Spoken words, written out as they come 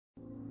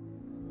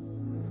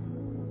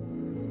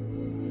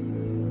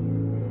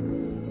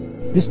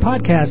This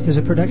podcast is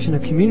a production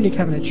of Community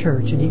Covenant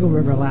Church in Eagle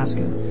River,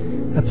 Alaska,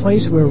 a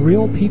place where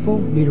real people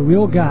meet a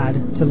real God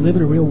to live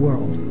in a real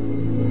world.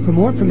 For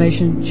more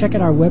information, check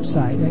out our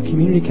website at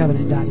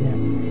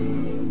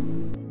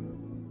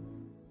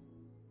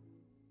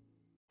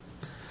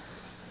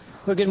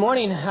communitycovenant.net. Well, good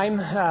morning.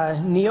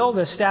 I'm Neil,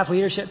 the staff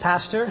leadership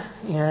pastor,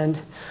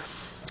 and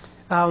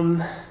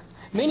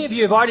many of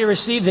you have already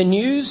received the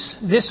news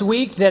this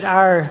week that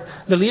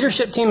the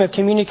leadership team of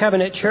Community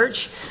Covenant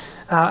Church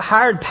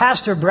hired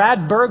Pastor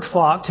Brad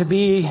Bergfalk to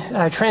be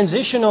a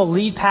transitional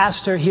lead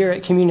pastor here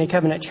at Community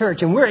Covenant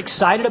Church. And we're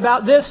excited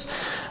about this.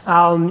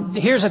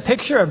 Here's a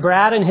picture of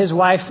Brad and his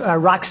wife,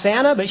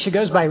 Roxana, but she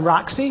goes by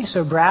Roxy,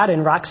 so Brad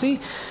and Roxy.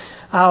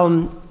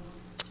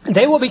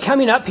 They will be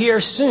coming up here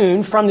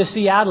soon from the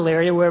Seattle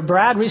area, where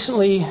Brad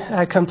recently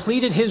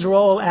completed his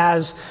role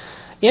as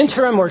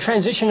interim or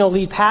transitional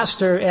lead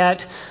pastor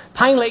at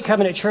Pine Lake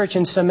Covenant Church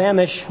in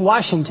Sammamish,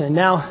 Washington.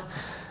 Now,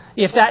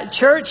 if that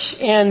church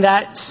and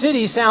that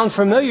city sound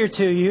familiar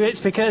to you, it's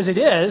because it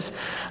is.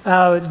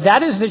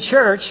 That is the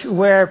church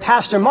where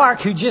Pastor Mark,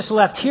 who just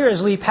left here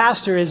as lead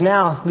pastor, is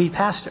now lead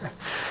pastor.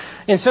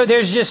 And so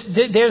there's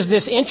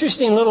this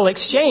interesting little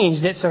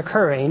exchange that's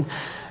occurring.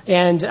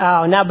 And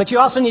but you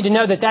also need to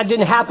know that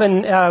didn't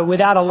happen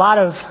without a lot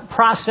of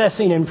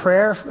processing and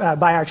prayer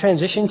by our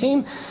transition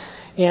team.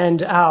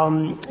 And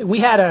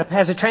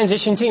as a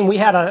transition team, we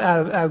had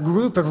a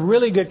group of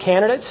really good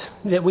candidates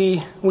that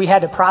we had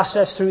to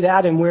process through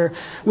that, and we're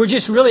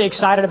just really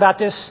excited about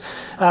this.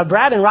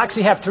 Brad and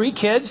Roxy have 3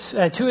 kids.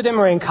 2 of them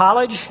are in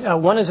college.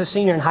 One is a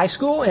senior in high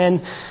school,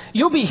 and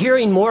you'll be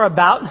hearing more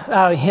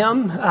about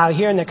him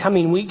here in the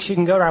coming weeks. You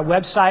can go to our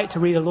website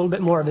to read a little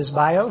bit more of his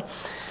bio.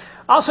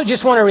 Also,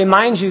 just want to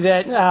remind you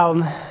that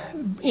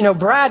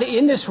Brad,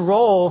 in this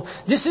role,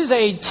 this is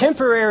a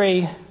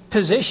temporary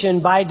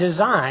position by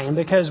design,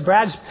 because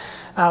Brad's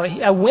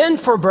a win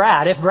for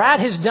Brad. If Brad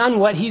has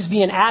done what he's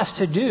being asked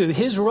to do,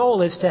 his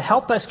role is to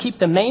help us keep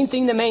the main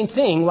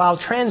thing while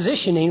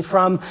transitioning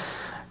from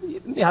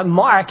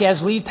Mark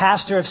as lead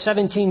pastor of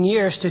 17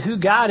 years to who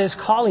God is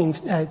calling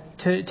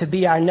to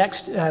be our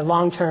next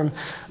long-term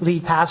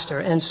lead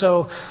pastor. And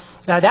so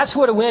that's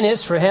what a win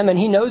is for him, and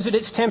he knows that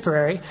it's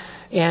temporary.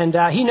 And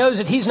he knows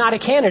that he's not a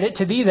candidate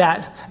to be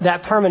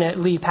that permanent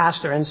lead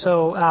pastor. And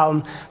so,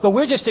 but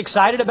we're just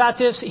excited about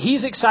this.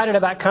 He's excited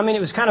about coming.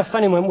 It was kind of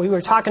funny when we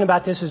were talking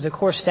about this as the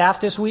core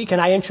staff this week, and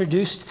I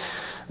introduced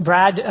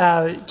Brad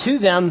to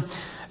them.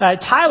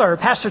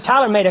 Pastor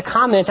Tyler made a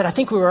comment that I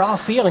think we were all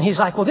feeling. He's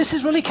like, well, this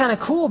is really kind of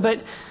cool, but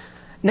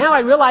now I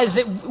realize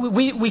that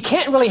we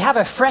can't really have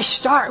a fresh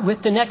start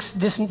with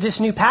this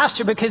new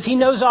pastor, because he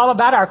knows all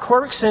about our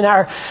quirks and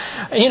our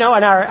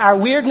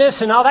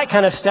weirdness and all that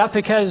kind of stuff,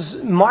 because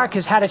Mark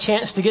has had a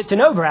chance to get to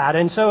know Brad.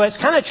 And so it's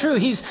kind of true.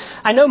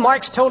 I know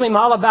Mark's told him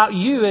all about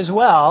you as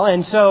well.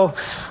 And so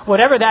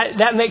whatever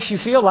that makes you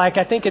feel like,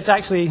 I think it's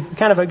actually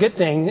kind of a good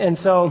thing. And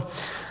so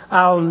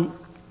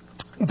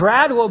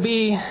Brad will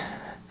be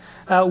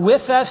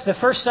with us. The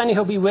first Sunday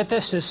he'll be with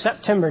us is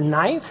September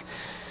 9th.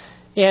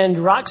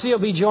 And Roxy will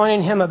be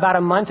joining him about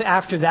a month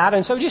after that.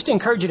 And so just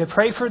encourage you to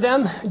pray for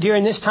them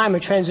during this time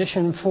of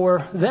transition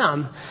for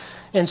them.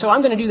 And so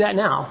I'm going to do that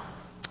now.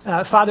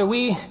 Father,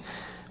 we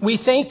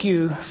thank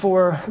you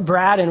for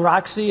Brad and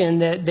Roxy,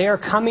 and that they're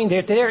coming.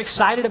 They're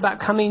excited about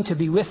coming to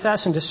be with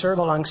us and to serve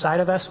alongside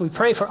of us. We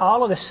pray for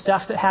all of the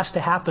stuff that has to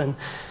happen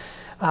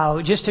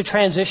just to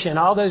transition,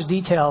 all those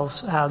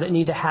details that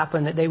need to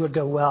happen, that they would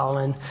go well.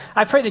 And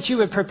I pray that you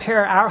would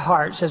prepare our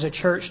hearts as a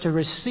church to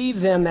receive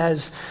them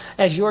as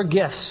your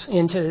gifts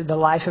into the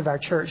life of our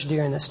church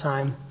during this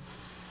time.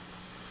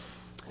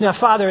 Now,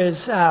 Father,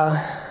 as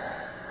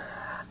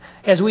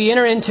we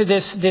enter into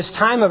this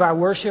time of our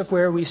worship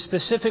where we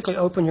specifically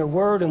open your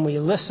word and we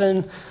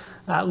listen,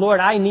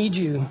 Lord, I need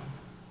you.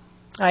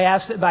 I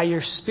ask that by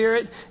your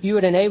Spirit you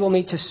would enable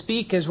me to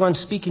speak as one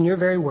speaking your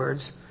very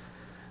words.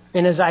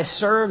 And as I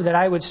serve, that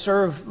I would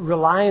serve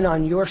relying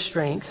on your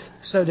strength,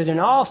 so that in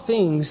all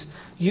things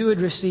you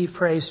would receive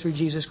praise through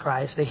Jesus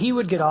Christ, that he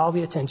would get all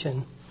the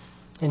attention.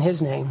 In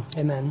his name,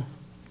 amen.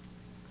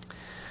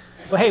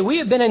 Well, hey, we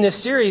have been in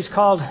this series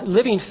called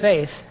Living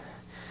Faith,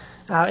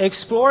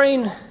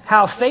 exploring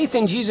how faith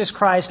in Jesus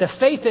Christ, a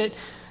faith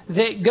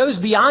that goes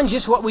beyond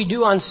just what we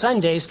do on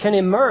Sundays, can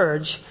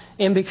emerge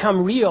and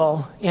become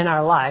real in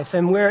our life.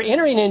 And we're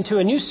entering into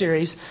a new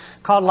series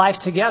called Life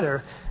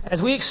Together,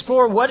 as we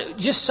explore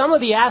just some of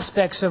the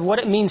aspects of what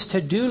it means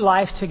to do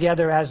life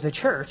together as the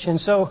church. And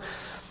so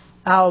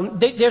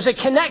there's a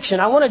connection.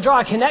 I want to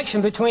draw a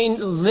connection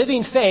between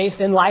living faith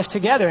and life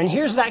together. And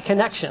here's that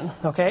connection,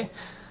 okay?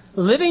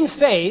 Living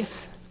faith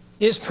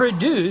is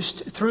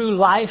produced through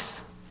life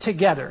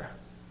together.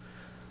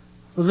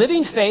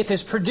 Living faith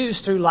is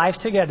produced through life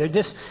together.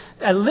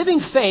 A living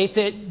faith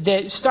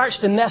that starts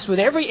to mess with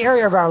every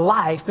area of our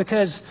life,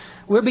 because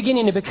we're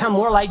beginning to become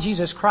more like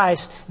Jesus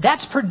Christ.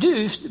 That's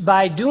produced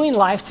by doing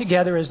life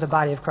together as the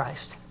body of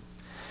Christ.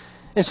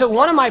 And so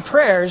one of my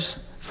prayers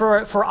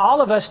for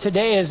all of us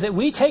today is that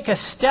we take a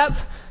step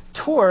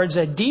towards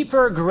a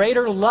deeper,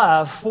 greater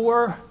love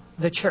for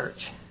the church.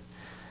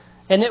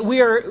 and that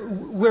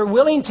we're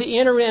willing to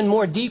enter in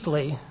more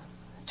deeply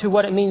to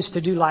what it means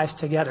to do life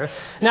together.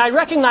 Now, I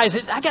recognize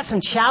that I got some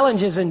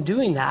challenges in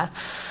doing that.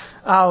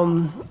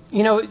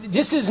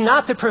 This is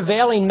not the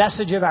prevailing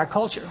message of our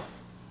culture.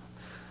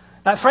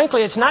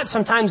 Frankly, it's not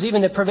sometimes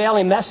even the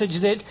prevailing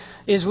message that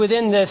is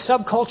within the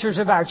subcultures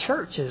of our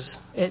churches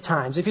at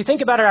times. If you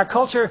think about it, our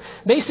culture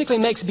basically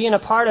makes being a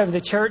part of the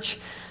church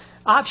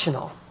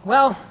optional.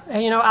 Well,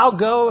 I'll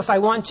go if I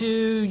want to.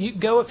 You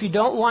go if you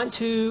don't want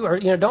to, or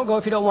don't go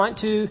if you don't want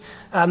to.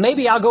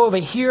 Maybe I'll go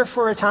over here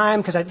for a time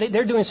because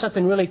they're doing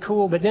something really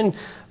cool. But then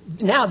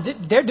now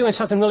they're doing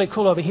something really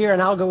cool over here, and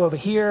I'll go over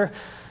here.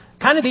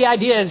 Kind of the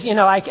idea is,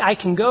 I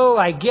can go,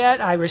 I get,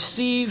 I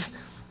receive.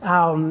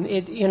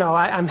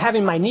 I'm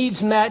having my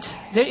needs met.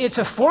 It's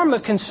a form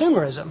of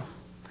consumerism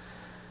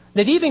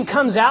that even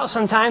comes out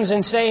sometimes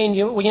in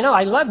saying,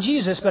 I love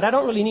Jesus, but I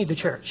don't really need the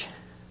church.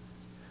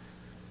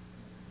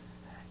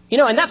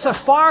 And that's a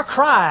far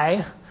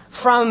cry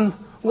from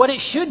what it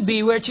should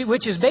be,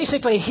 which is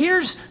basically,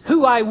 here's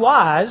who I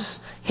was,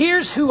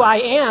 here's who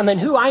I am and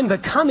who I'm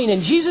becoming,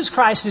 and Jesus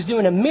Christ is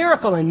doing a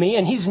miracle in me,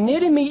 and He's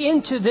knitting me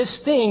into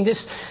this thing,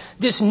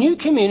 this new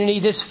community,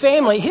 this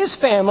family, His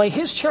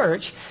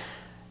church,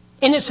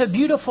 and it's a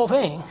beautiful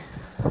thing.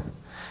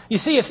 You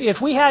see,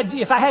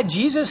 if I had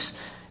Jesus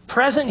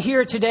present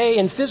here today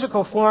in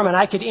physical form, and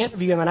I could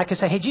interview Him, and I could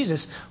say, hey,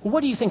 Jesus,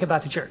 what do you think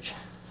about the church?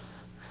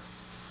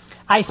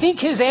 I think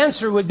His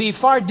answer would be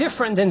far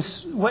different than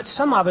what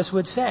some of us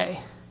would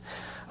say.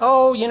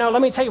 Oh,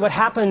 let me tell you what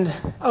happened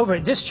over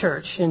at this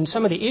church and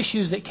some of the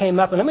issues that came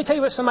up. And let me tell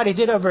you what somebody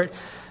did over at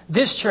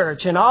this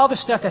church and all the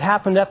stuff that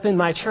happened up in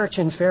my church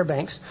in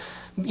Fairbanks.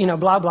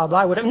 Blah, blah,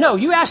 blah, whatever. No,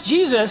 you ask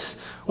Jesus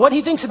what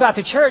He thinks about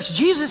the church.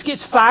 Jesus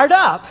gets fired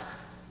up.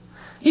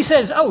 He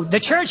says, oh, the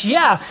church,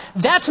 yeah,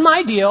 that's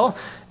my deal.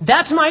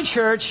 That's my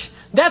church.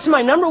 That's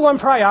my number one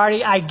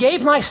priority. I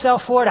gave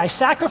myself for it. I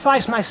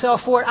sacrificed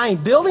myself for it.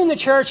 I'm building the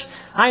church.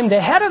 I'm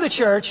the head of the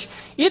church.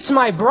 It's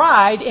my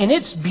bride, and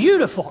it's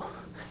beautiful.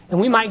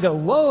 And we might go,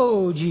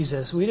 whoa,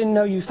 Jesus, we didn't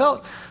know you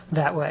felt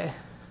that way.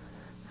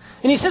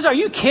 And He says, are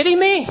you kidding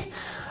me?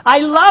 I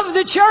love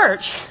the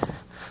church.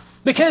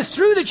 Because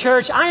through the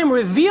church, I am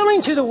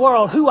revealing to the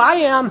world who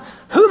I am,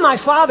 who my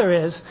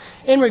Father is,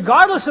 and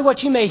regardless of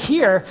what you may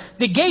hear,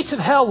 the gates of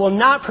hell will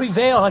not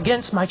prevail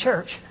against my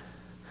church.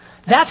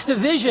 That's the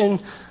vision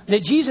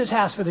that Jesus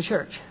has for the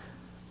church.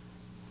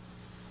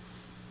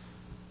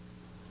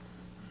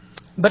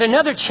 But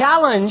another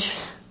challenge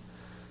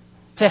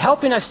to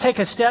helping us take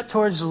a step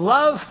towards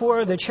love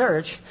for the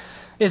church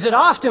is that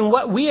often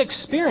what we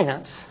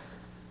experience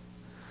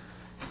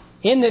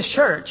in this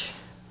church,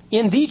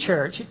 in the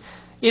church,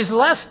 is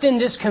less than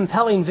this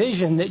compelling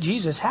vision that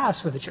Jesus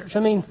has for the church. I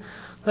mean,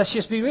 let's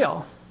just be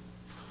real.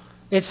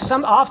 It's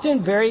not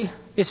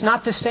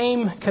the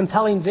same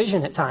compelling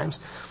vision at times.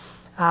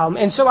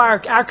 And so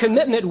our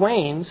commitment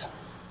wanes.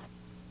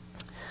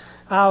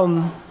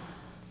 Part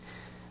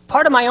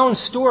of my own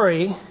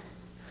story,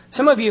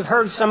 some of you have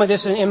heard some of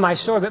this in my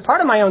story, but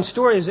part of my own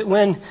story is that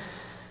when,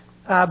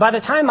 by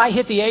the time I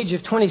hit the age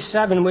of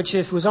 27, which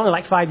was only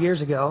like 5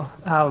 years ago,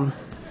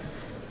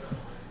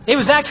 it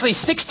was actually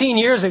 16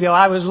 years ago.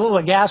 I was a little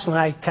aghast when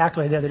I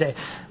calculated the other day.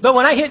 But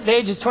when I hit the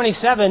age of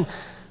 27,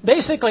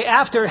 basically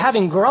after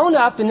having grown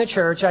up in the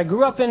church, I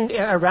grew up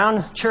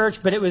around church,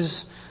 but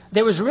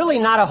there was really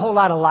not a whole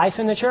lot of life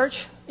in the church,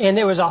 and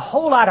there was a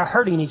whole lot of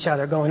hurting each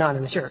other going on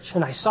in the church.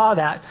 And I saw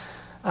that.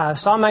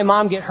 Saw my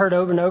mom get hurt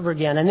over and over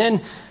again. And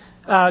then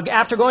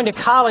after going to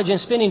college and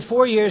spending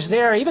 4 years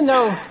there, even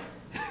though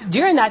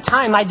during that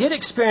time I did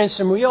experience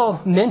some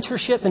real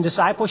mentorship and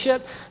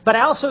discipleship, but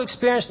I also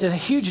experienced a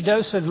huge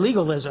dose of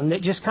legalism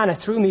that just kind of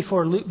threw me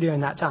for a loop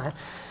during that time.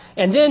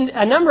 And then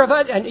a number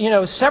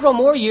of several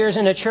more years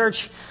in a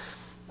church,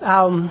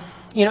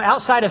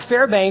 outside of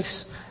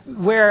Fairbanks,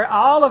 where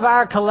all of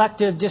our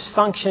collective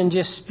dysfunction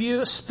just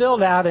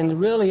spilled out in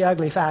really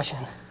ugly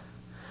fashion.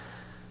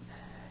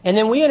 And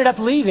then we ended up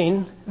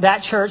leaving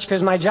that church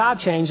because my job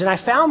changed, and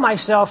I found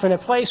myself in a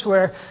place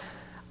where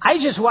I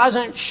just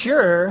wasn't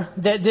sure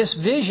that this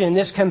vision,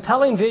 this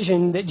compelling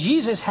vision that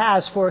Jesus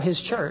has for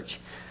His church,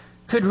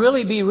 could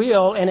really be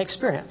real and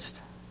experienced.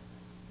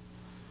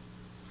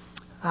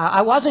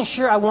 I wasn't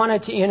sure I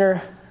wanted to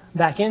enter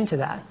back into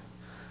that.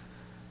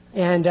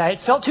 And it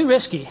felt too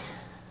risky.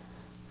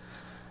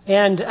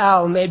 And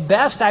at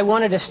best, I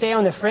wanted to stay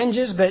on the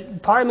fringes,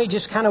 but part of me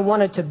just kind of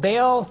wanted to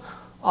bail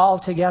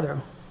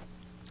altogether.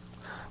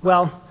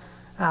 Well,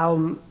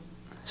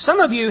 some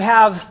of you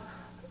have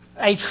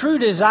a true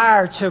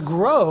desire to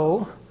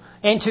grow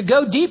and to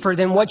go deeper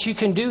than what you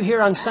can do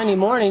here on Sunday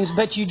mornings,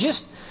 but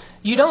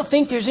you don't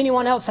think there's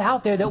anyone else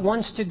out there that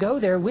wants to go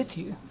there with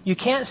you. You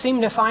can't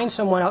seem to find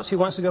someone else who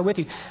wants to go with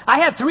you. I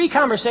had 3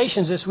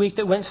 conversations this week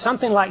that went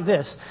something like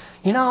this.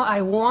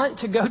 I want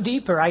to go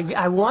deeper.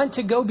 I want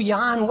to go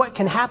beyond what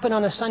can happen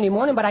on a Sunday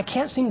morning, but I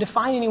can't seem to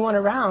find anyone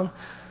around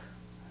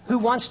who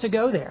wants to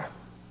go there.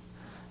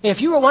 If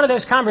you were one of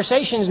those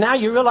conversations, now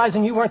you're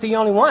realizing you weren't the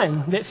only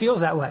one that feels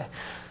that way.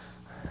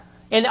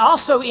 And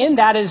also in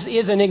that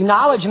is an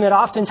acknowledgement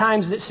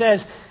oftentimes that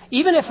says,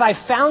 even if I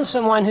found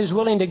someone who's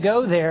willing to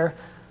go there,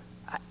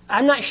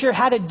 I'm not sure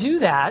how to do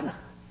that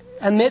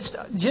amidst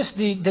just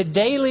the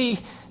daily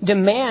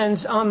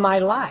demands on my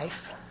life.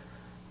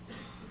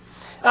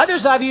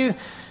 Others of you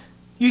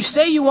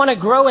say you want to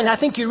grow, and I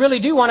think you really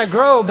do want to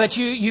grow, but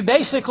you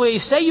basically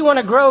say you want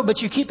to grow, but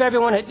you keep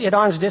everyone at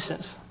arm's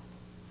distance.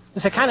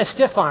 It's a kind of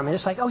stiff arm. And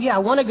it's like, oh yeah, I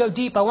want to go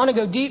deep,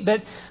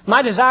 but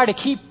my desire to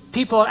keep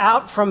people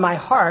out from my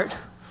heart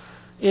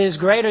is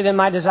greater than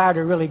my desire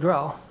to really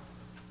grow.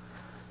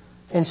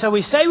 And so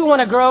we say we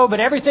want to grow, but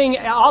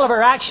all of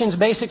our actions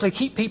basically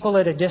keep people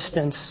at a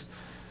distance,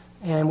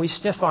 and we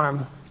stiff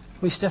arm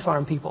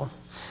people.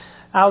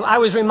 I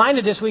was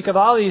reminded this week of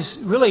all these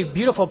really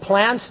beautiful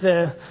plants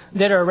that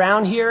are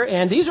around here,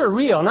 and these are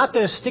real, not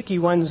the sticky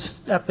ones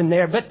up in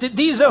there, but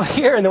these over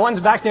here and the ones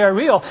back there are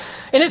real.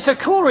 And it's a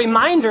cool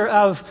reminder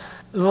of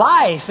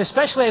life,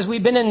 especially as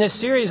we've been in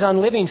this series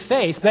on living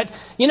faith. But,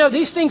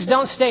 these things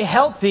don't stay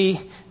healthy.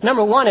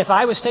 Number one, if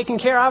I was taking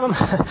care of them,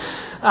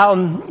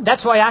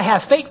 that's why I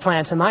have fake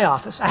plants in my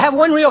office. I have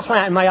one real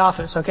plant in my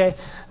office, okay?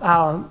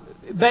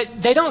 But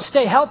they don't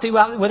stay healthy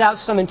without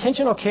some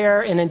intentional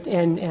care and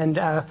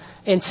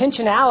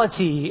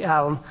intentionality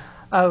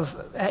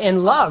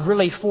and love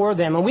really for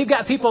them. And we've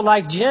got people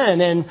like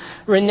Jen and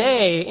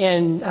Renee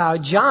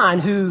and John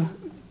who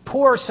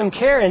pour some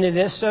care into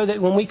this so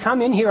that when we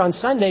come in here on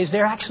Sundays,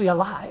 they're actually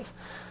alive.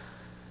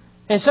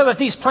 And so if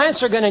these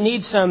plants are going to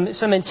need some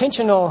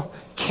intentional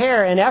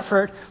care and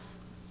effort,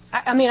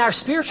 our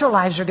spiritual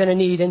lives are going to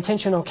need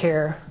intentional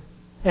care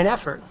and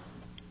effort.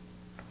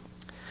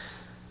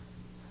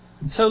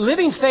 So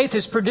living faith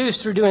is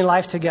produced through doing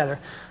life together.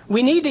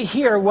 We need to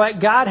hear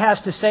what God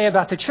has to say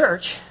about the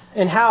church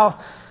and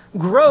how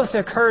growth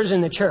occurs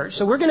in the church.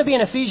 So we're going to be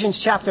in Ephesians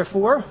chapter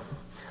 4.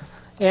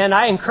 And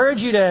I encourage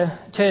you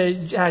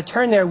to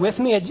turn there with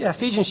me at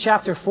Ephesians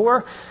chapter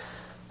 4.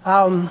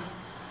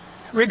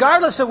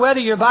 Regardless of whether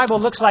your Bible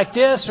looks like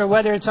this or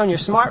whether it's on your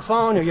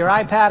smartphone or your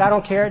iPad, I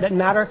don't care. It doesn't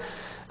matter.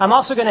 I'm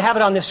also going to have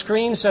it on the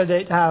screen so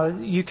that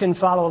you can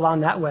follow along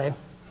that way.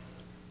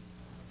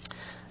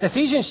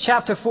 Ephesians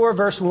chapter 4,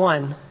 verse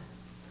 1.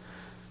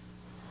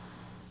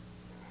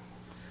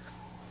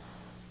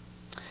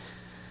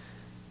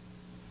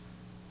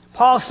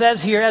 Paul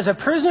says here, as a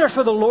prisoner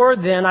for the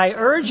Lord, then, I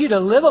urge you to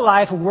live a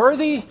life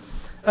worthy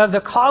of the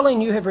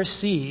calling you have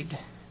received.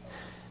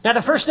 Now,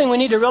 the first thing we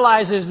need to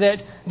realize is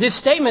that this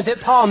statement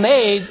that Paul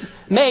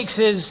makes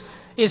is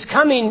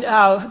coming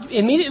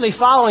immediately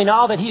following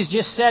all that he's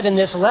just said in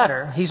this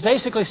letter. He's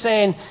basically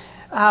saying,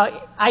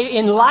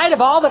 in light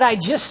of all that I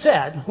just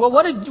said, well,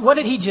 what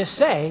did he just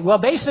say? Well,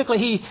 basically,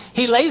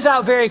 he lays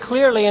out very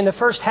clearly in the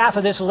first half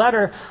of this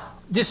letter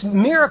this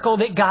miracle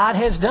that God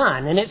has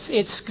done. And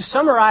it's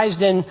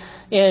summarized in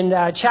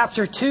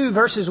chapter 2,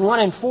 verses 1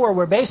 and 4,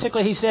 where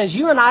basically he says,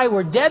 you and I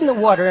were dead in the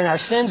water in our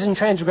sins and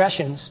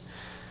transgressions.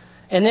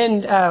 And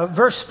then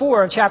verse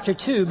 4 of chapter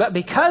 2, but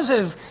because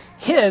of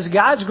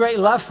God's great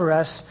love for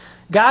us,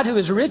 God, who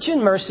is rich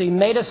in mercy,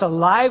 made us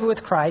alive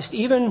with Christ,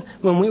 even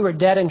when we were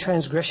dead in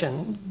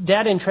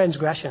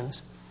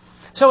transgressions.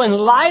 So in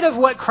light of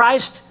what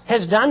Christ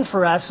has done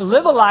for us,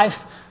 live a life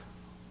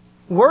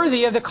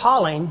worthy of the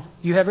calling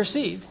you have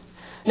received.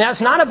 Now,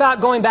 it's not about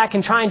going back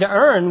and trying to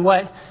earn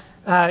what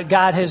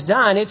God has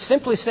done. It's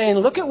simply saying,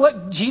 look at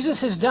what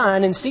Jesus has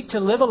done and seek to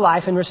live a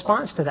life in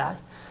response to that.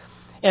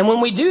 And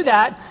when we do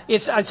that,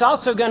 it's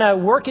also going to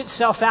work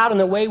itself out in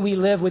the way we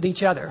live with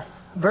each other.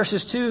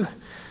 Verses 2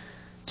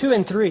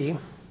 and 3,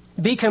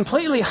 be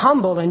completely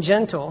humble and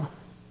gentle.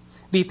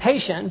 Be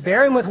patient,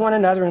 bearing with one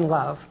another in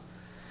love.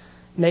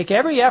 Make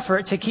every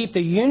effort to keep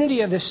the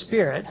unity of the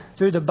Spirit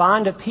through the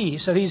bond of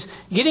peace. So he's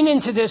getting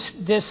into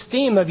this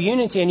theme of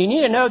unity. And you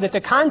need to know that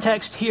the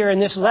context here in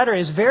this letter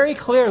is very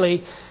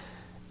clearly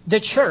the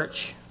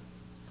church.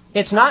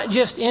 It's not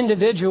just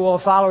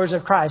individual followers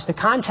of Christ. The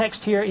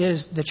context here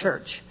is the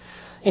church.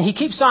 And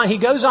he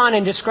goes on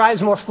and describes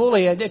more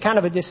fully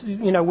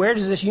where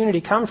does this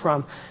unity come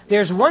from?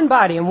 There's one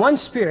body and one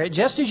Spirit,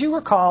 just as you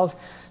were called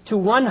to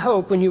one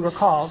hope when you were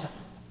called.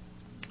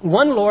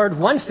 One Lord,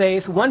 one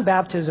faith, one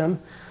baptism,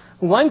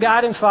 one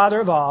God and Father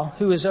of all,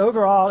 who is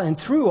over all and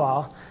through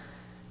all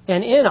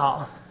and in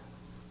all.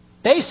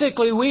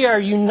 Basically, we are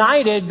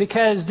united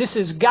because this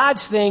is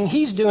God's thing.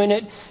 He's doing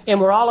it,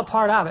 and we're all a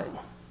part of it.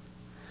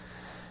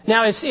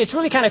 Now, it's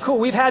really kind of cool.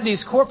 We've had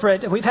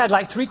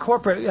like 3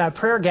 corporate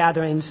prayer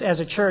gatherings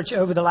as a church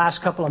over the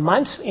last couple of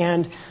months.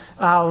 And,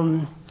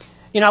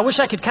 I wish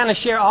I could kind of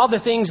share all the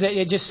things that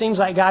it just seems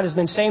like God has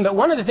been saying. But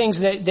one of the things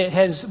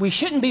we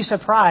shouldn't be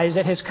surprised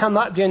that has come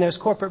up during those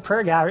corporate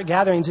prayer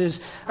gatherings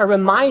is a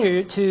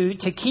reminder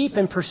to keep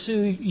and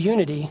pursue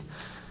unity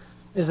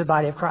as the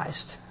body of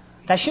Christ.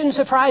 That shouldn't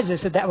surprise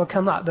us that would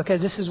come up because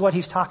this is what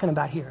he's talking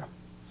about here.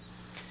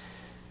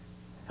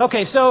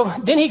 Okay, so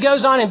then he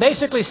goes on and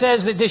basically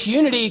says that this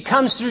unity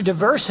comes through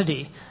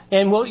diversity.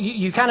 And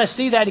you kind of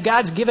see that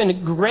God's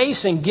given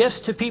grace and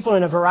gifts to people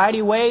in a variety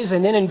of ways.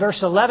 And then in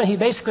verse 11, he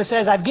basically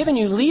says, I've given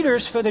you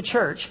leaders for the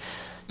church.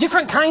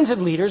 Different kinds of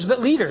leaders,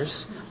 but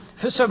leaders.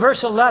 So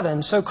verse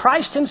 11, so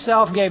Christ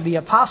himself gave the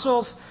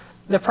apostles,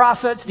 the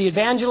prophets, the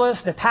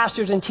evangelists, the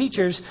pastors and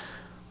teachers,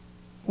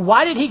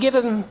 why did he give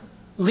them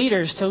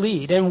leaders to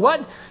lead? And what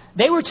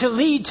they were to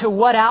lead to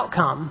what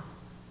outcome?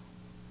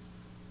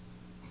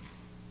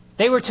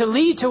 They were to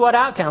lead to what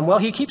outcome? Well,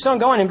 he keeps on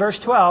going in verse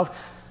 12.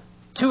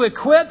 To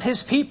equip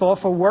his people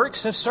for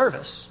works of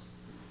service.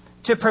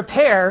 To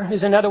prepare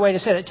is another way to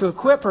say it. To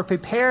equip or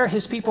prepare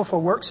his people for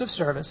works of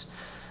service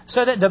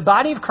so that the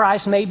body of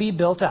Christ may be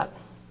built up.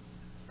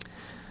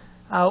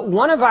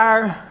 One of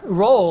our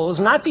roles,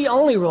 not the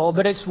only role,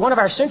 but it's one of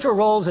our central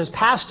roles as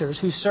pastors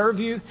who serve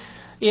you,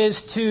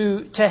 is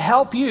to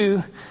help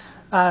you,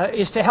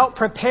 is to help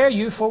prepare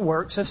you for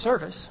works of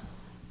service.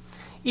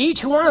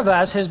 Each one of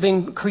us has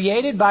been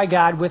created by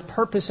God with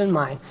purpose in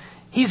mind.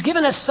 He's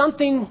given us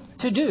something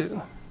to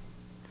do.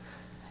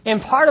 And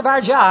part of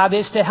our job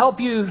is to help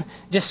you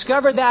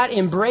discover that,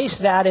 embrace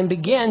that, and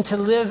begin to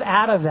live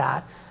out of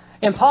that.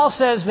 And Paul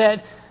says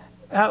that,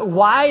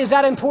 why is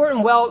that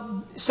important?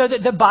 Well, so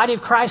that the body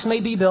of Christ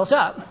may be built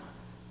up.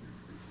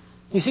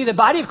 You see, the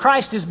body of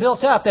Christ is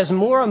built up as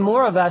more and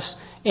more of us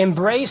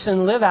embrace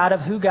and live out of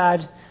who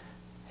God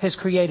has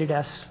created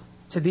us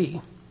to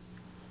be.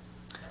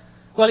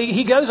 Well,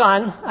 he goes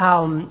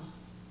on,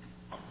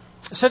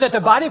 so that the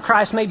body of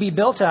Christ may be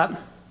built up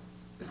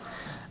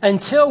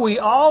until we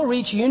all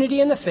reach unity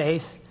in the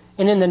faith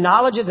and in the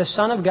knowledge of the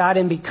Son of God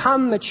and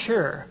become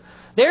mature.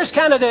 There's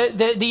kind of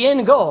the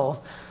end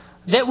goal,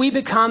 that we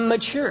become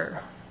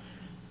mature.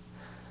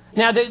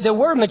 Now, the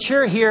word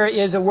mature here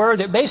is a word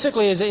that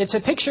basically it's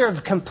a picture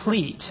of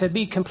complete, to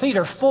be complete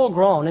or full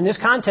grown. In this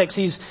context,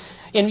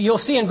 you'll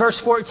see in verse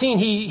 14,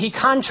 he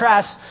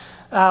contrasts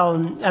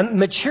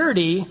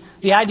maturity,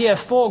 the idea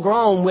of full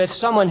grown, with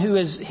someone who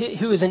is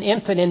an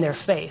infant in their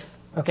faith.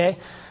 Okay?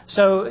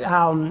 So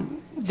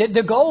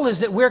the goal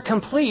is that we're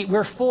complete,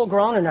 we're full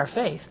grown in our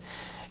faith.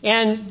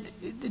 And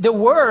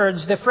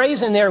the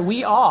phrase in there,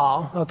 we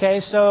all, okay,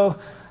 so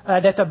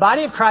that the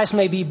body of Christ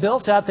may be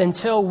built up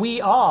until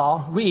we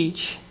all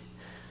reach.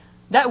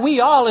 That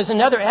we all is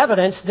another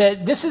evidence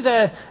that this is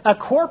a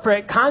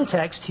corporate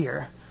context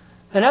here.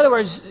 In other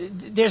words,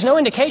 there's no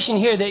indication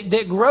here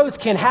that growth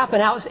can happen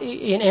out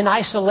in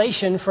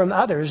isolation from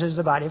others as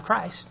the body of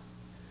Christ.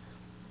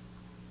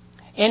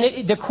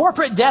 And the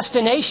corporate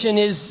destination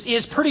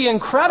is pretty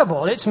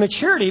incredible. It's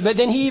maturity, but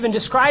then he even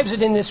describes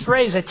it in this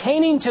phrase,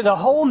 attaining to the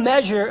whole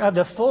measure of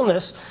the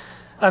fullness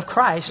of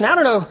Christ. Now, I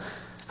don't know.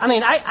 I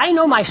mean, I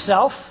know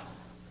myself.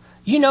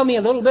 You know me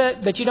a little bit,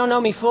 but you don't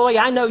know me fully.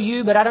 I know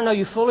you, but I don't know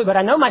you fully. But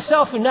I know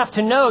myself enough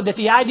to know that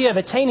the idea of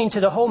attaining to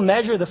the whole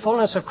measure of the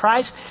fullness of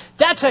Christ,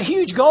 that's a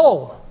huge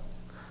goal.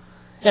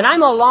 And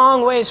I'm a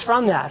long ways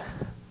from that.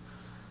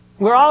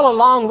 We're all a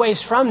long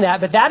ways from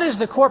that, but that is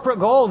the corporate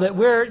goal that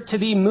we're to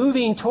be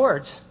moving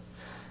towards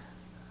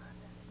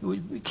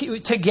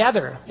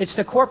together. It's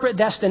the corporate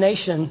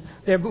destination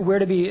that we're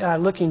to be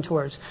looking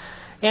towards.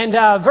 And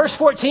verse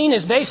 14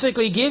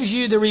 basically gives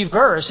you the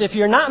reverse. If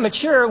you're not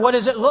mature, what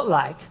does it look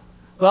like?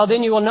 Well,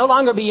 then you will no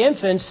longer be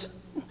infants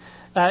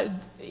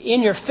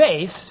in your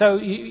faith. So,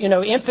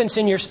 infants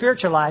in your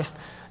spiritual life.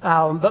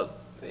 But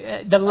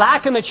the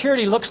lack of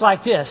maturity looks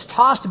like this: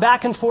 tossed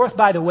back and forth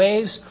by the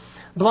waves,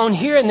 blown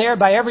here and there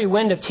by every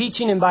wind of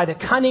teaching and by the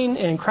cunning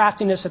and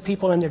craftiness of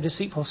people in their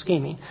deceitful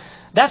scheming.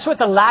 That's what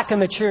the lack of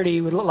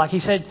maturity would look like. He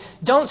said,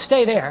 don't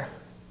stay there.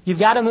 You've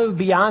got to move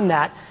beyond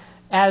that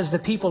as the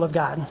people of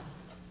God.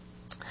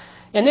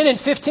 And then in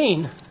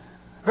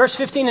verse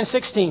 15 and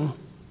 16,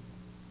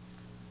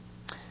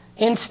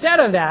 instead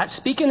of that,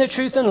 speaking the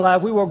truth in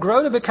love, we will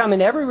grow to become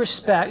in every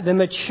respect the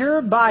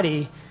mature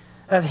body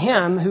of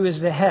Him who is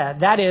the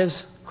head, that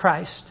is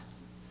Christ.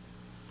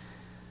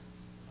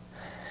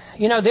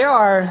 There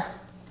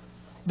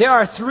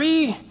are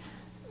three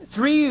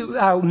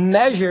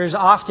measures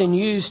often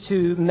used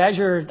to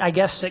measure, I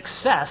guess,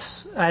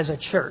 success as a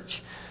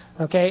church.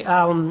 Okay,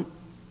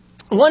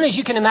 one, as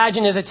you can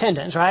imagine, is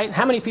attendance, right?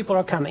 How many people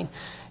are coming?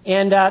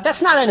 And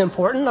that's not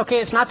unimportant. Okay,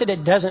 it's not that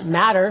it doesn't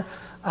matter.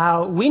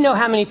 We know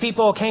how many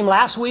people came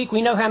last week.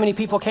 We know how many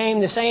people came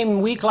the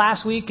same week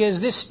last week as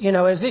this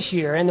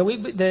year, and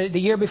the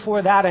year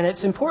before that. And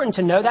it's important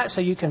to know that so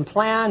you can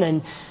plan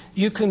and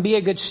you can be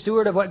a good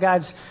steward of what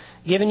God's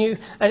given you.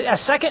 A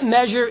second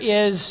measure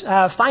is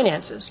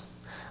finances.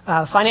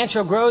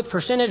 Financial growth,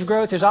 percentage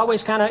growth. There's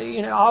always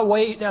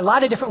a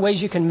lot of different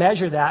ways you can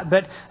measure that.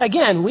 But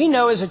again, we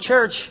know as a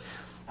church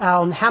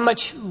how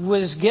much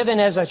was given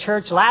as a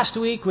church last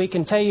week. We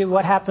can tell you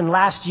what happened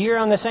last year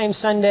on the same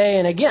Sunday.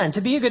 And again,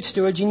 to be a good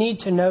steward, you need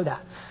to know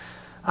that.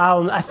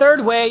 A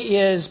third way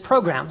is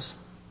programs.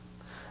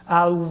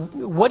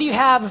 What do you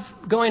have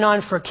going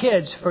on for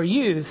kids, for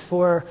youth,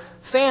 for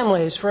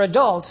families, for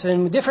adults,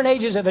 and different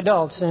ages of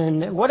adults?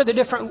 And what are the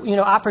different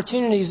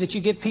opportunities that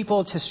you give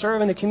people to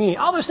serve in the community?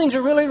 All those things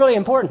are really, really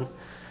important.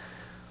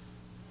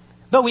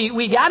 But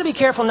we got to be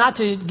careful not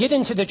to get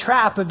into the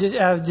trap of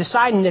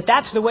deciding that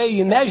that's the way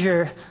you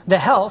measure the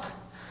health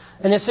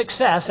and the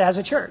success as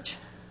a church.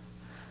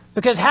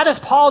 Because how does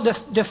Paul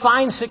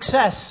define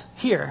success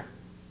here?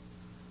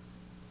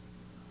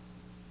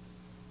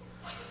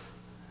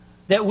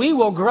 that we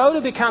will grow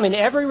to become in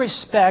every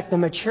respect the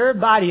mature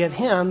body of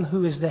Him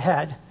who is the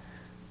head,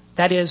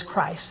 that is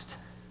Christ.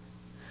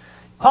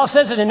 Paul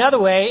says it another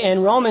way in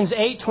Romans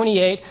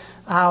 8:28.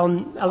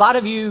 A lot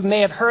of you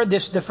may have heard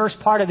this, the first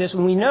part of this,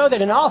 when we know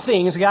that in all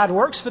things God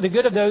works for the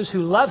good of those who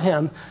love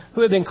Him,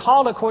 who have been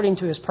called according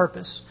to His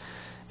purpose.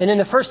 And in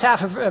the first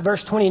half of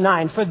verse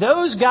 29, for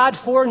those God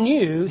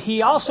foreknew,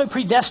 He also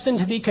predestined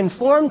to be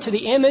conformed to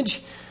the image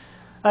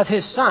of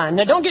His Son.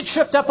 Now don't get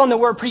tripped up on the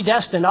word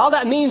predestined. All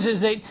that means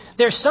is that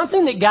there's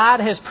something that God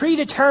has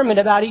predetermined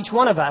about each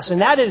one of us.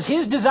 And that is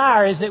His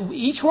desire is that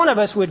each one of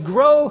us would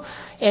grow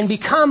and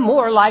become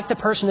more like the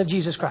person of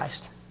Jesus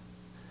Christ.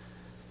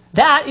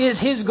 That is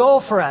His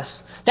goal for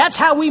us. That's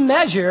how we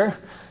measure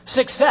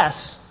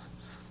success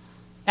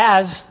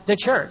as the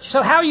church.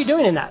 So how are you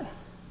doing in that?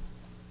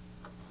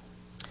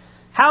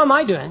 How am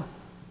I doing?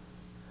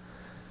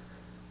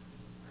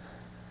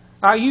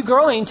 Are you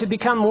growing to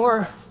become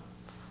more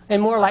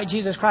and more like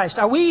Jesus Christ?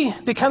 Are we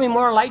becoming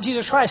more like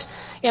Jesus Christ?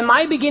 Am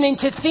I beginning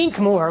to think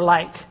more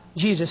like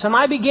Jesus? Am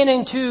I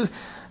beginning to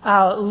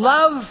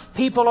love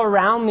people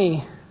around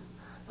me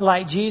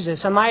like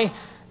Jesus? Am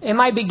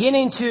I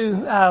beginning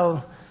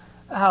to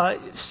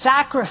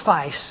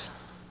sacrifice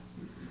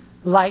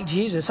like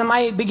Jesus? Am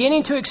I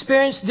beginning to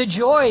experience the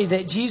joy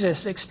that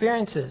Jesus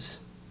experiences?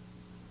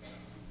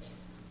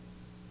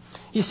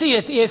 You see,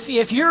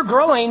 if you're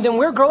growing, then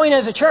we're growing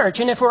as a church.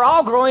 And if we're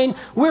all growing,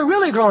 we're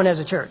really growing as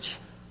a church.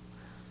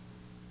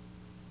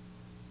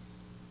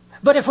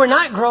 But if we're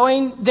not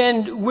growing,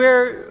 then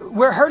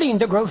we're hurting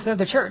the growth of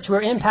the church.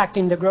 We're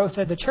impacting the growth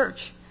of the church.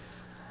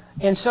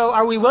 And so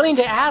are we willing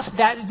to ask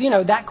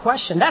that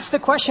question? That's the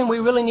question we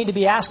really need to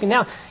be asking.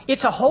 Now,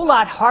 it's a whole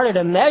lot harder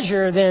to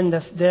measure than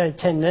the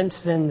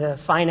attendance and the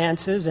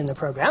finances and the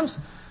programs.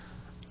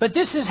 But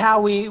this is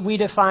how we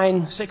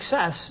define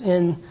success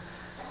in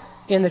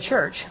the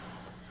church.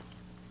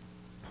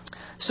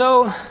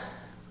 So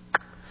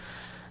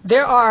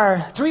there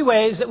are 3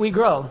 ways that we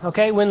grow.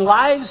 Okay, when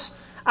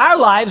our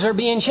lives are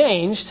being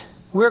changed,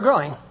 we're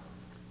growing.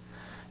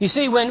 You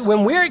see,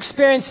 when we're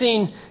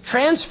experiencing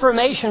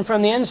transformation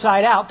from the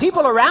inside out,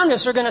 people around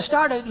us are going to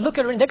start to look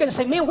at it, they're going to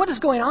say, man, what is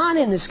going on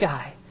in this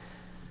guy?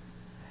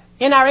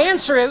 And our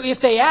answer, if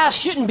they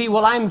ask, shouldn't be,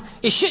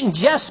 it shouldn't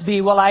just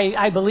be,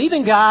 I believe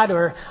in God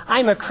or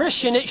I'm a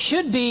Christian. It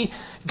should be,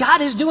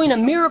 God is doing a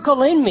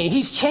miracle in me.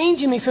 He's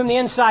changing me from the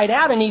inside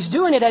out, and He's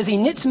doing it as He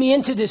knits me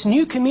into this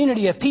new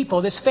community of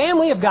people, this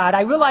family of God.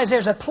 I realize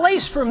there's a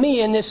place for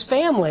me in this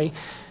family.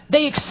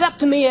 They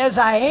accept me as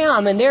I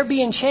am, and they're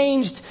being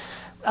changed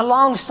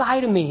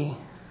alongside of me.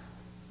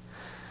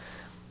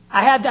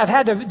 I've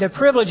had the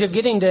privilege of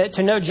getting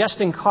to know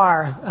Justin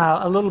Carr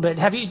a little bit.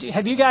 Have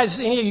you guys,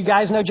 any of you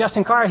guys know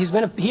Justin Carr?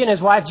 He and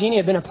his wife Jeannie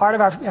have been a part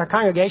of our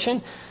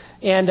congregation,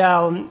 and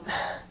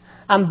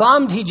I'm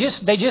bummed they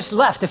just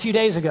left a few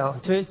days ago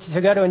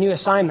to go to a new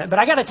assignment. But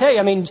I got to tell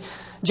you,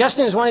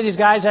 Justin is one of these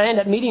guys I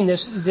ended up meeting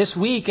this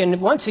week,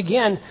 and once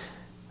again,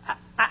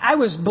 I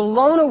was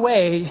blown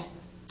away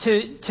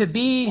to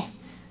be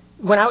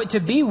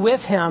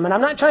with him. And I'm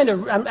not trying to.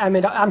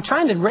 I'm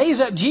trying to raise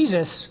up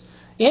Jesus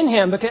in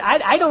him, because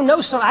I don't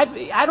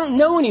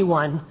know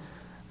anyone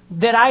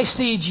that I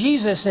see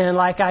Jesus in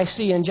like I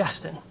see in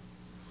Justin.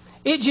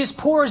 It just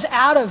pours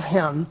out of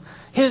him,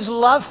 his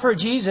love for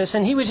Jesus.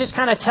 And he was just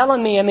kind of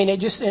telling me,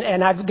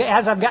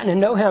 as I've gotten to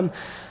know him,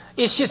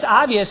 it's just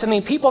obvious.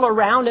 People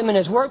around him in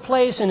his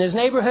workplace, in his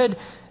neighborhood,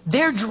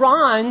 they're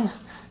drawn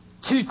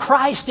to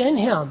Christ in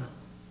him.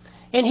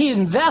 And he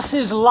invests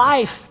his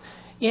life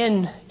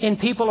in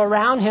people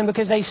around him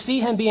because they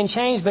see him being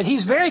changed. But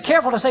he's very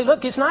careful to say,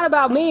 look, it's not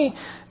about me.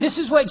 This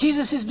is what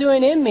Jesus is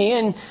doing in me.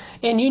 And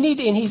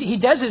he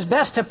does his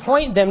best to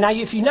point them. Now,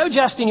 if you know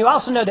Justin, you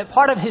also know that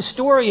part of his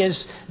story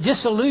is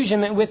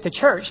disillusionment with the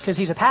church, because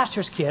he's a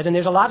pastor's kid, and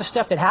there's a lot of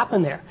stuff that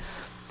happened there.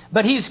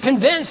 But he's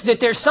convinced that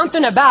there's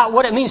something about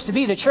what it means to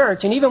be the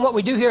church, and even what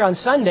we do here on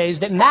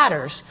Sundays, that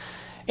matters.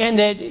 And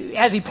that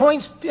as he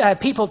points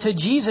people to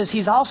Jesus,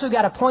 he's also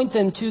got to point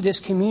them to this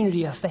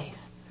community of faith.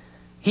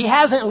 He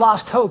hasn't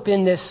lost hope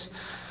in this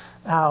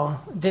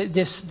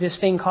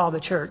thing called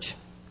the church.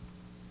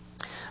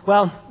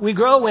 Well, we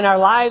grow when our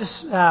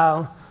lives,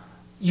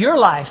 your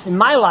life and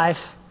my life,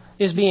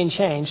 is being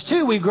changed.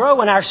 2, we grow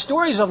when our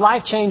stories of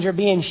life change are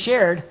being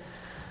shared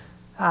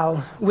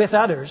with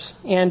others.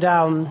 And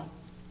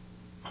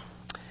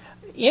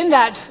in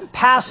that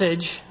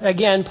passage,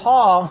 again,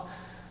 Paul,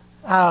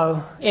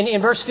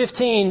 in verse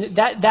 15,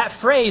 that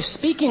phrase,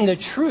 speaking the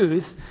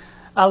truth,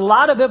 a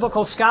lot of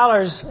biblical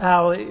scholars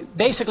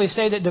basically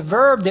say that the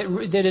verb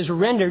that is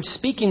rendered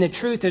speaking the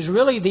truth is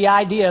really the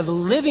idea of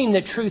living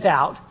the truth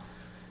out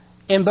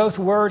in both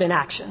word and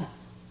action.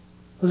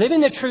 Living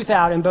the truth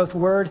out in both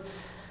word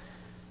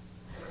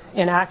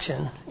and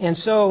action. And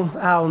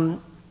so,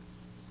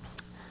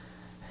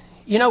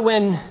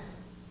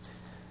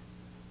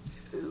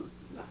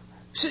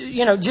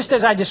 just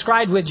as I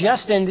described with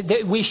Justin,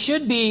 we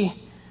should be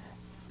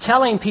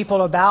telling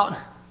people about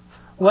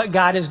what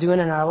God is doing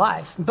in our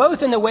life,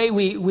 both in the way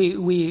we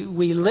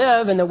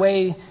live and the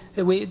way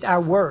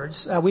our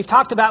words. We've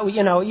talked about,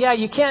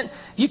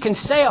 you can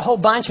say a whole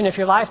bunch, and if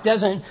your life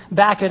doesn't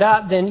back it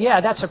up, then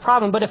that's a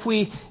problem. But if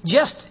we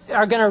just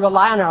are going to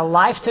rely on our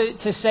life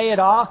to say it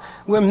all,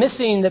 we're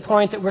missing the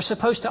point that we're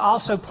supposed to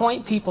also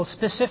point people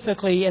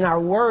specifically in our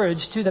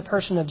words to the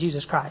person of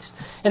Jesus Christ.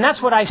 And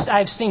that's what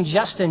I've seen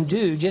Justin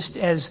do, just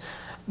as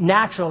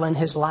natural in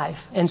his life.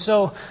 And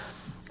so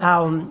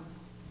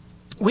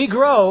we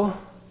grow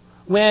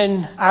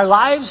when our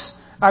lives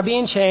are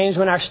being changed,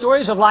 when our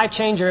stories of life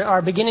change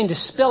are beginning to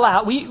spill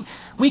out.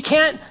 We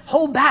can't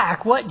hold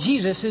back what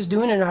Jesus is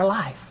doing in our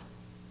life.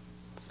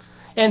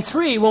 And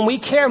 3, when we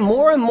care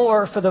more and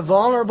more for the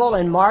vulnerable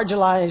and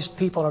marginalized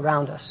people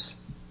around us.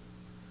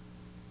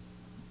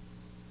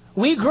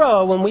 We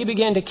grow when we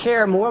begin to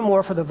care more and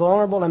more for the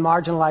vulnerable and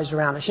marginalized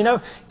around us.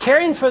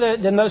 Caring for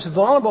the most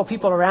vulnerable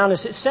people around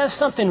us, it says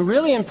something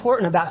really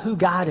important about who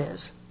God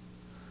is.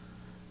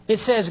 It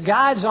says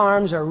God's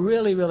arms are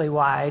really, really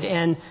wide.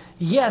 And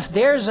yes,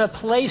 there's a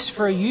place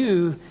for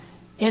you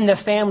in the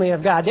family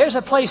of God. There's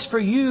a place for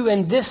you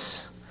in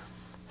this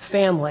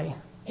family,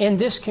 in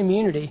this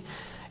community.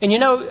 And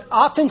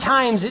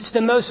oftentimes it's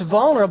the most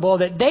vulnerable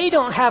that they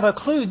don't have a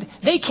clue.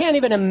 They can't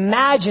even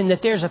imagine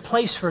that there's a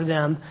place for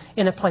them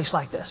in a place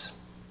like this.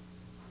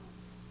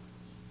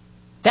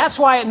 That's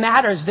why it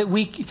matters that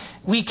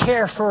we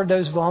care for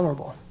those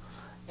vulnerable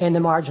and the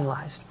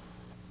marginalized.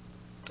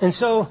 And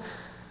so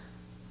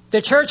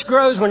the church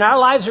grows when our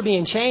lives are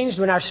being changed,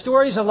 when our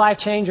stories of life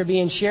change are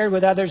being shared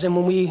with others, and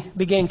when we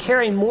begin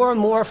caring more and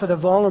more for the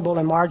vulnerable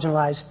and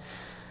marginalized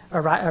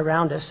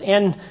around us.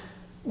 And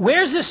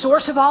where's the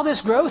source of all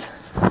this growth?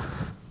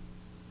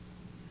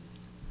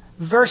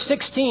 Verse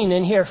 16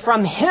 in here.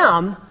 From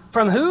Him,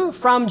 from who?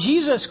 From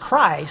Jesus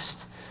Christ,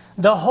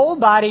 the whole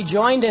body,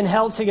 joined and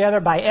held together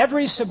by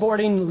every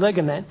supporting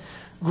ligament,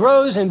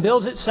 grows and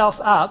builds itself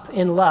up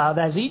in love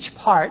as each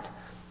part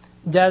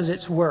does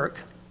its work.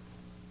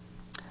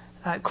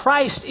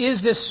 Christ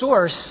is the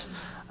source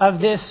of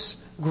this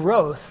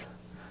growth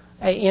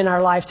in our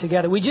life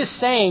together. We just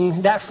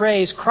sang that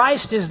phrase,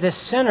 Christ is the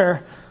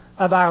center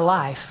of our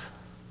life.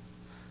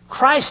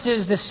 Christ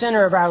is the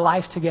center of our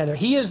life together.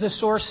 He is the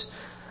source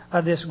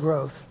of this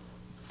growth.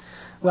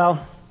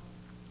 Well,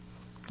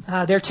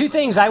 there are 2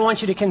 things I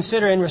want you to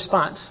consider in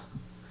response.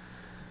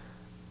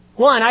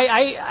 One,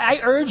 I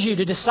urge you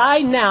to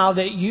decide now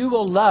that you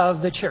will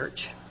love the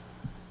church.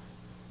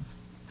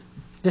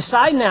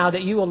 Decide now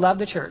that you will love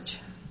the church.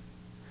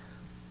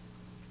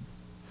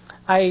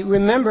 I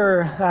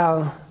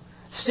remember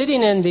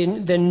sitting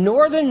in the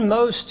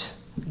northernmost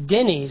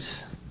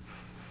Denny's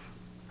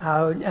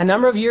a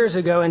number of years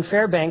ago in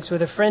Fairbanks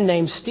with a friend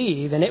named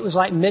Steve, and it was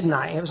like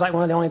midnight. It was like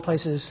one of the only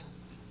places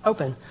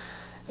open.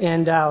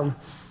 And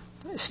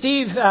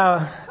Steve,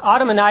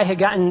 Autumn and I had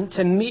gotten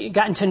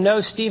to know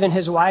Steve and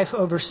his wife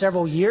over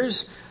several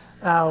years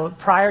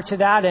prior to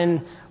that,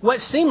 and what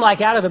seemed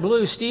like out of the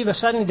blue, Steve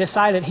suddenly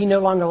decided he no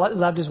longer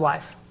loved his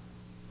wife.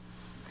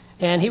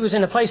 And he was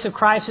in a place of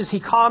crisis.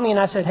 He called me and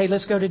I said, hey,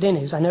 let's go to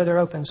Denny's. I know they're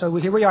open. So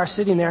here we are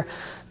sitting there.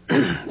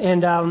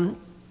 And,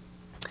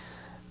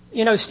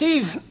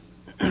 Steve,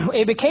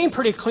 it became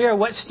pretty clear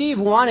what Steve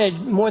wanted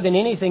more than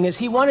anything is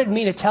he wanted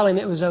me to tell him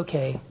it was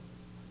okay.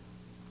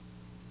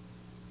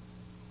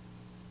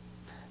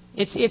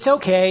 It's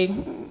okay.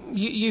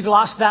 You've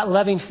lost that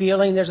loving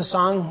feeling. There's a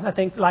song, I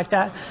think, like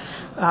that.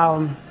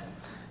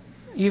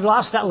 You've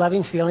lost that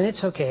loving feeling.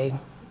 It's okay.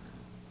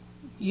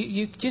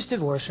 You just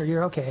divorce her.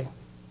 You're okay.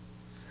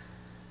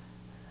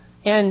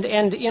 And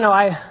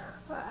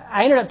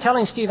I ended up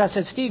telling Steve, I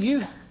said, Steve,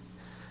 you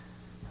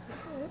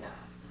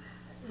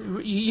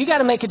got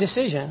to make a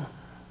decision.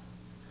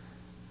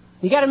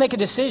 You got to make a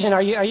decision.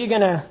 Are you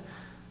going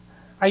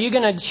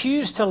to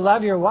choose to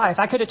love your wife?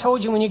 I could have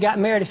told you when you got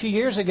married a few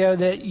years ago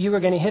that you were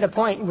going to hit a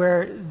point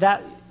where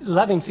that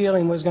loving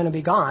feeling was going to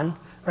be gone,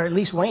 or at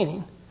least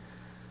waning.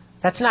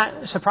 That's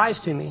not a surprise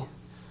to me.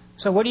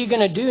 So what are you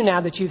going to do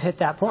now that you've hit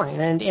that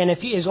point? And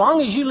as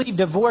long as you leave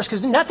divorce,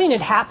 because nothing had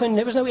happened,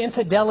 there was no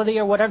infidelity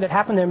or whatever that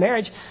happened in their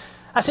marriage.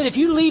 I said, if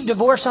you leave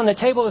divorce on the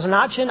table as an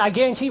option, I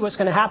guarantee what's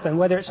going to happen,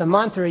 whether it's a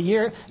month or a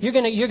year, you're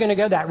going to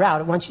go that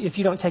route if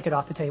you don't take it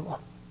off the table.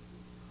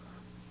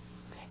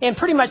 And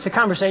pretty much the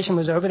conversation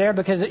was over there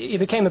because it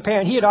became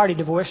apparent he had already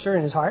divorced her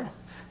in his heart.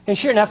 And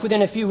sure enough,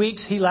 within a few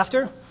weeks, he left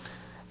her.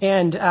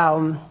 And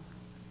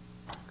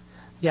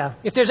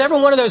if there's ever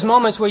one of those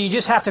moments where you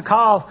just have to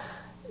call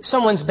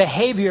someone's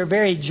behavior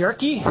very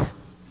jerky,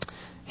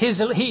 his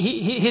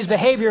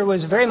behavior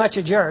was very much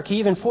a jerk. He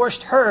even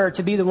forced her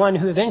to be the one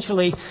who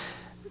eventually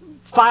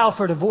filed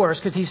for divorce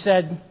because he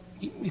said,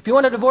 if you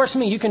want to divorce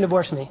me, you can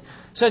divorce me,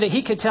 so that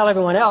he could tell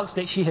everyone else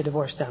that she had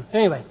divorced him.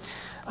 Anyway,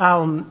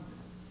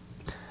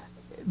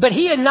 but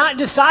he had not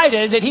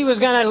decided that he was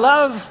going to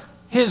love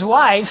his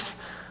wife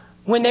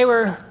when they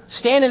were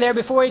standing there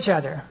before each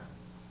other.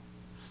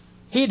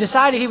 He had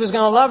decided he was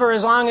going to love her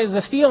as long as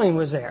the feeling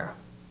was there.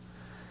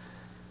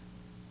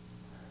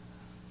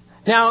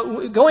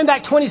 Now, going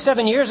back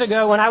 27 years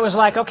ago when I was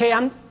like, okay,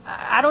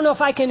 I don't know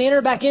if I can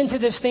enter back into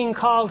this thing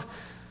called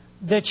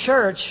the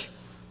church.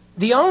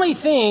 the only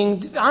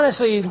thing,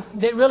 honestly,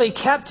 that really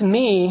kept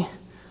me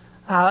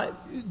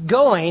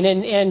going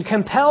and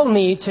compelled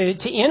me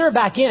to enter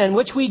back in,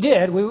 which we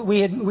did.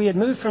 We had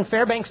moved from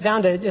Fairbanks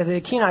down to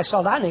the Kenai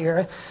Soldotna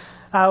area.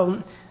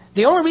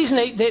 The only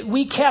reason that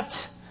we kept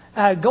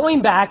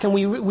going back and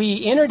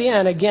we entered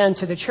in again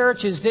to the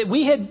church is that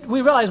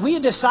we realized we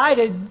had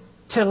decided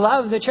to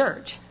love the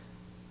church.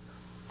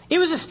 It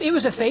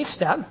was a faith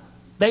step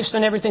based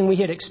on everything we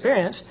had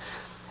experienced.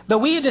 But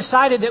we had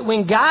decided that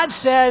when God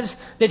says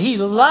that He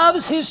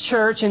loves His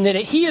church and that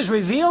He is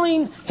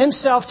revealing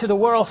Himself to the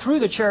world through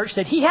the church,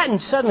 that He hadn't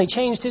suddenly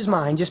changed His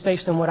mind just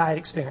based on what I had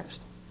experienced.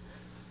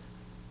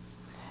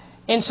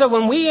 And so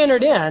when we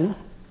entered in,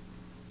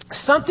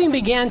 something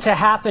began to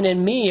happen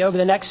in me over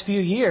the next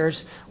few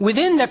years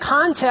within the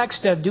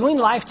context of doing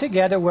life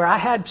together, where I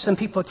had some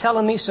people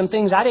telling me some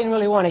things I didn't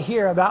really want to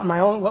hear about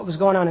what was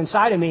going on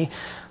inside of me.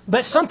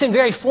 But something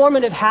very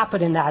formative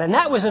happened in that. And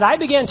that was that I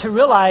began to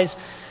realize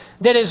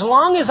that as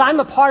long as I'm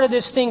a part of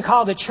this thing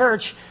called the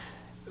church,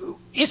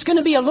 it's going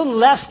to be a little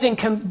less than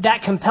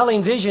that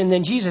compelling vision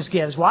than Jesus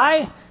gives.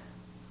 Why?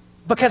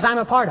 Because I'm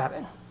a part of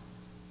it.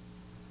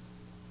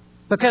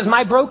 Because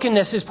my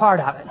brokenness is part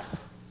of it.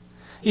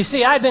 You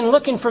see, I'd been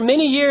looking for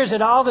many years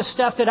at all the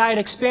stuff that I had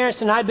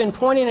experienced, and I'd been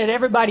pointing at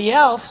everybody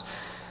else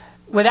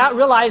without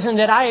realizing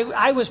that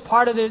I was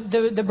part of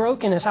the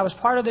brokenness. I was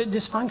part of the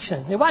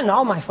dysfunction. It wasn't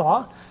all my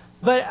fault,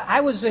 but I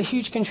was a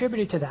huge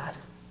contributor to that.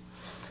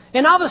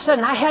 And all of a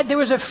sudden, there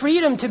was a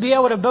freedom to be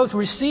able to both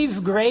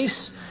receive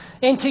grace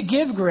and to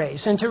give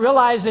grace, and to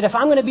realize that if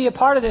I'm going to be a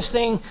part of this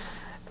thing,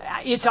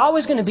 it's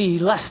always going to be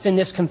less than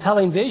this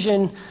compelling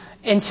vision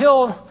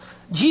until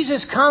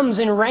Jesus comes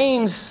and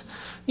reigns,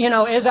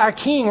 as our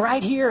King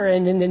right here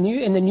and in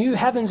the new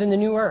heavens and the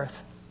new earth.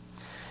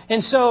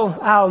 And so,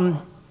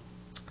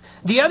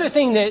 the other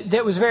thing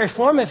that was very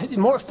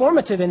more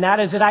formative in that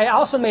is that I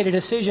also made a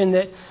decision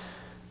that,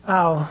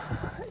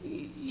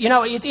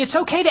 it's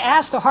okay to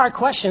ask the hard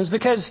questions,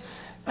 because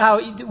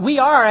we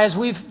are, as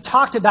we've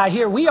talked about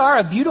here, we are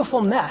a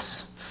beautiful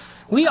mess.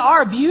 We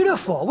are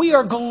beautiful. We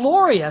are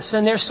glorious.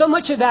 And there's so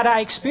much of that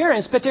I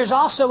experience, but there's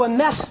also a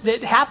mess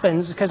that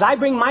happens, because I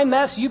bring my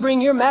mess, you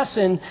bring your mess,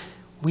 and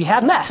we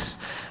have mess.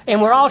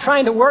 And we're all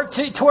trying to work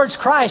towards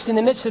Christ in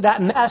the midst of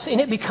that mess, and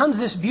it becomes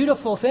this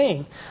beautiful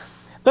thing.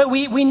 But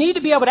we need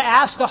to be able to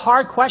ask the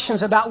hard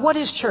questions about what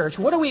is church?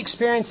 What are we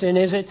experiencing?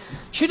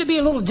 Should it be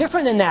a little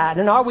different than that?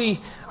 And are we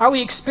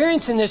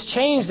experiencing this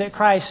change that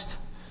Christ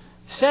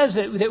says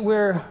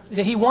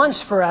that He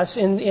wants for us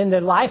in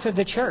the life of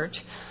the church?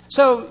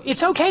 So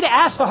it's okay to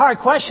ask the hard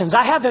questions.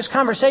 I have those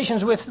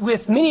conversations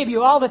with many of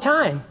you all the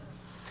time.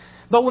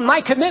 But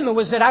my commitment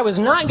was that I was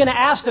not going to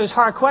ask those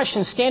hard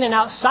questions standing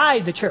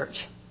outside the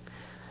church,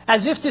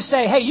 as if to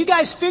say, hey, you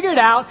guys figure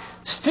out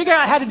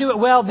how to do it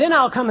well, then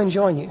I'll come and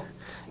join you.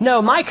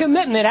 No, my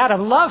commitment out of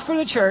love for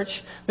the church,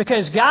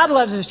 because God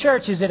loves His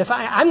church, is that if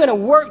I'm going to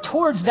work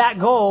towards that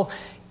goal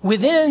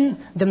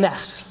within the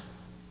mess.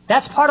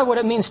 That's part of what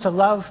it means to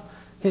love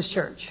His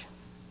church.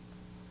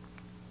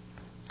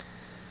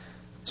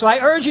 So I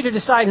urge you to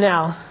decide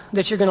now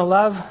that you're going to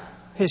love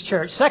His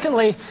church.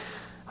 Secondly,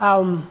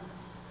 I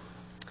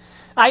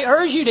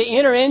urge you to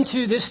enter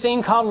into this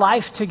thing called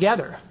Life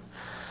Together.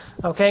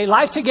 Okay,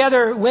 Life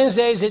Together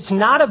Wednesdays, it's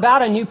not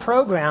about a new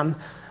program.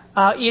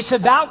 It's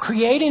about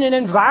creating an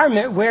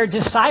environment where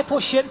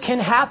discipleship can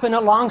happen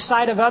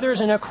alongside of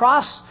others and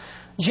across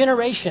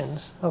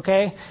generations,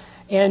 okay?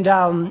 And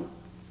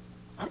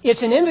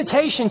it's an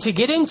invitation to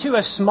get into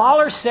a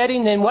smaller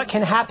setting than what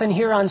can happen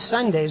here on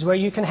Sundays, where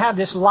you can have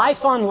this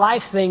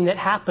life-on-life thing that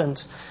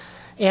happens.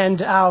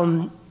 And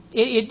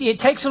it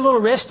takes a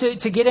little risk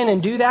to get in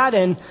and do that.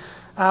 And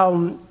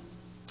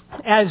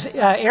as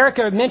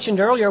Erica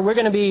mentioned earlier, we're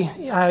going to be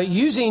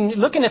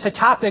looking at the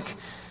topic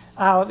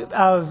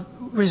of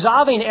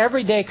resolving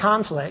everyday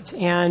conflict.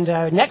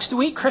 And next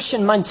week,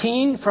 Christian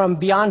Muntean from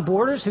Beyond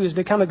Borders, who has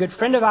become a good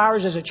friend of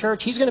ours as a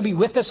church, he's going to be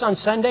with us on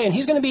Sunday, and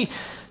he's going to be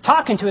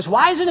talking to us.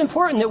 Why is it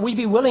important that we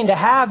be willing to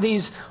have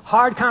these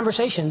hard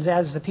conversations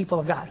as the people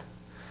of God?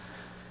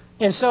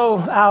 And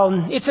so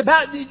it's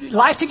about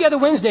Life Together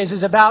Wednesdays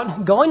is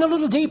about going a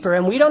little deeper,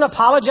 and we don't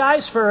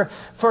apologize for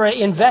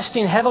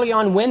investing heavily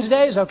on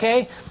Wednesdays.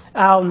 Okay,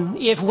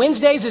 if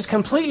Wednesdays is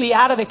completely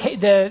out of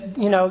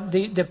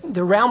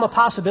the realm of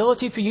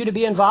possibility for you to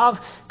be involved,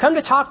 come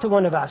to talk to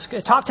one of us.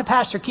 Talk to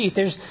Pastor Keith.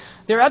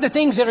 There are other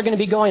things that are going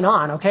to be going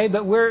on. Okay,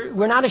 but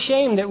we're not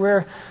ashamed that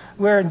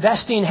we're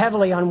investing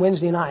heavily on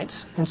Wednesday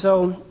nights, and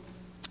so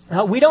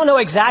we don't know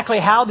exactly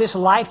how this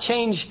life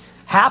change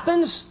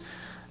happens.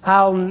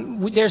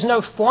 There's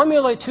no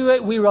formula to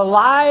it. We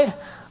rely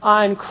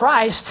on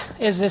Christ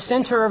as the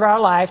center of our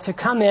life to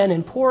come in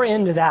and pour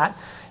into that,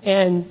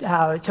 and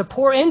to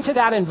pour into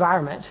that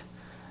environment,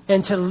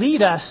 and to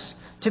lead us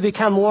to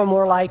become more and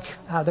more like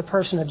the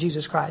person of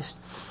Jesus Christ.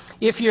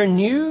 If you're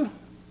new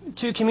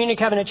to Community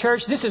Covenant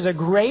Church, this is a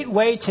great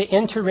way to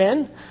enter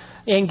in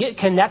and get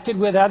connected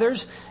with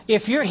others.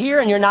 If you're here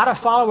and you're not a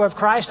follower of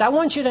Christ, I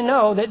want you to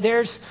know that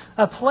there's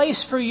a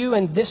place for you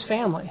in this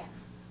family.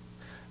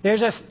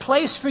 There's a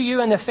place for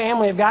you in the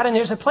family of God, and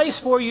there's a place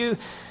for you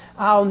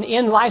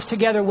in Life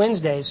Together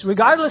Wednesdays,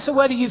 regardless of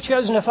whether you've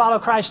chosen to follow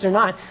Christ or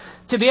not,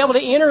 to be able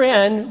to enter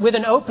in with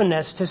an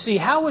openness to see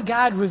how would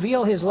God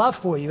reveal His love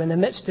for you in the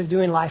midst of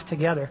doing life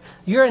together.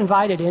 You're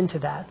invited into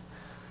that.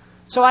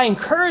 So I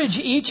encourage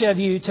each of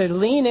you to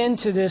lean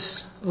into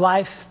this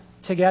life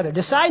together.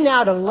 Decide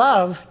now to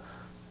love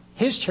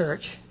His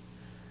church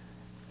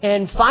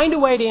and find a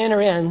way to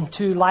enter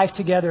into Life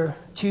Together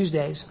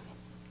Tuesdays.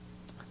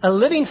 A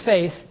living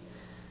faith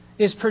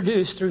is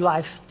produced through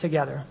life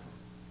together.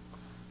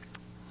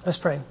 Let's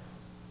pray.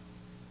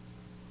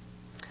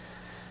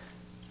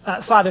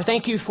 Father,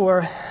 thank you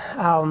for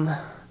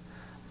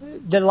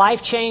the life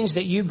change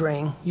that you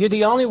bring. You're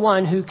the only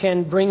one who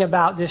can bring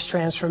about this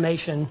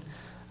transformation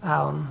in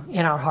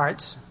our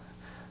hearts.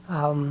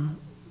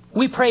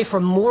 We pray for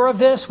more of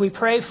this. We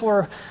pray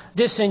for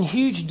this in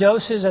huge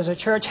doses as a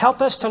church. Help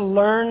us to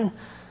learn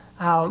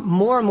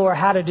more and more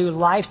how to do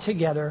life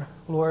together,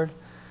 Lord.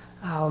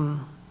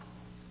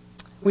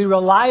 We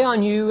rely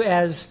on you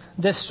as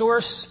the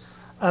source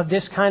of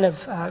this kind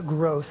of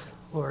growth,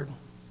 Lord.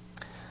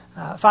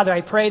 Father,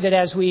 I pray that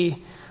as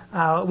we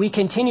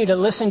continue to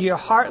listen to your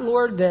heart,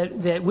 Lord,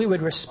 that we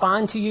would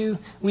respond to you.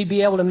 We'd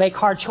be able to make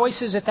hard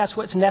choices if that's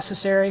what's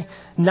necessary,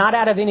 not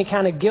out of any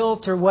kind of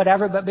guilt or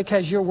whatever, but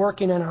because you're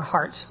working in our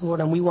hearts,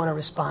 Lord, and we want to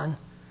respond.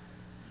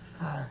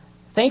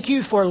 Thank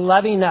you for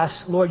loving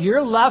us, Lord.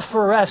 Your love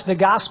for us, the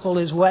gospel,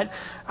 is what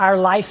our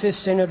life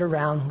is centered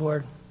around,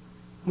 Lord.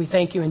 We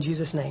thank you in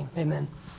Jesus' name. Amen.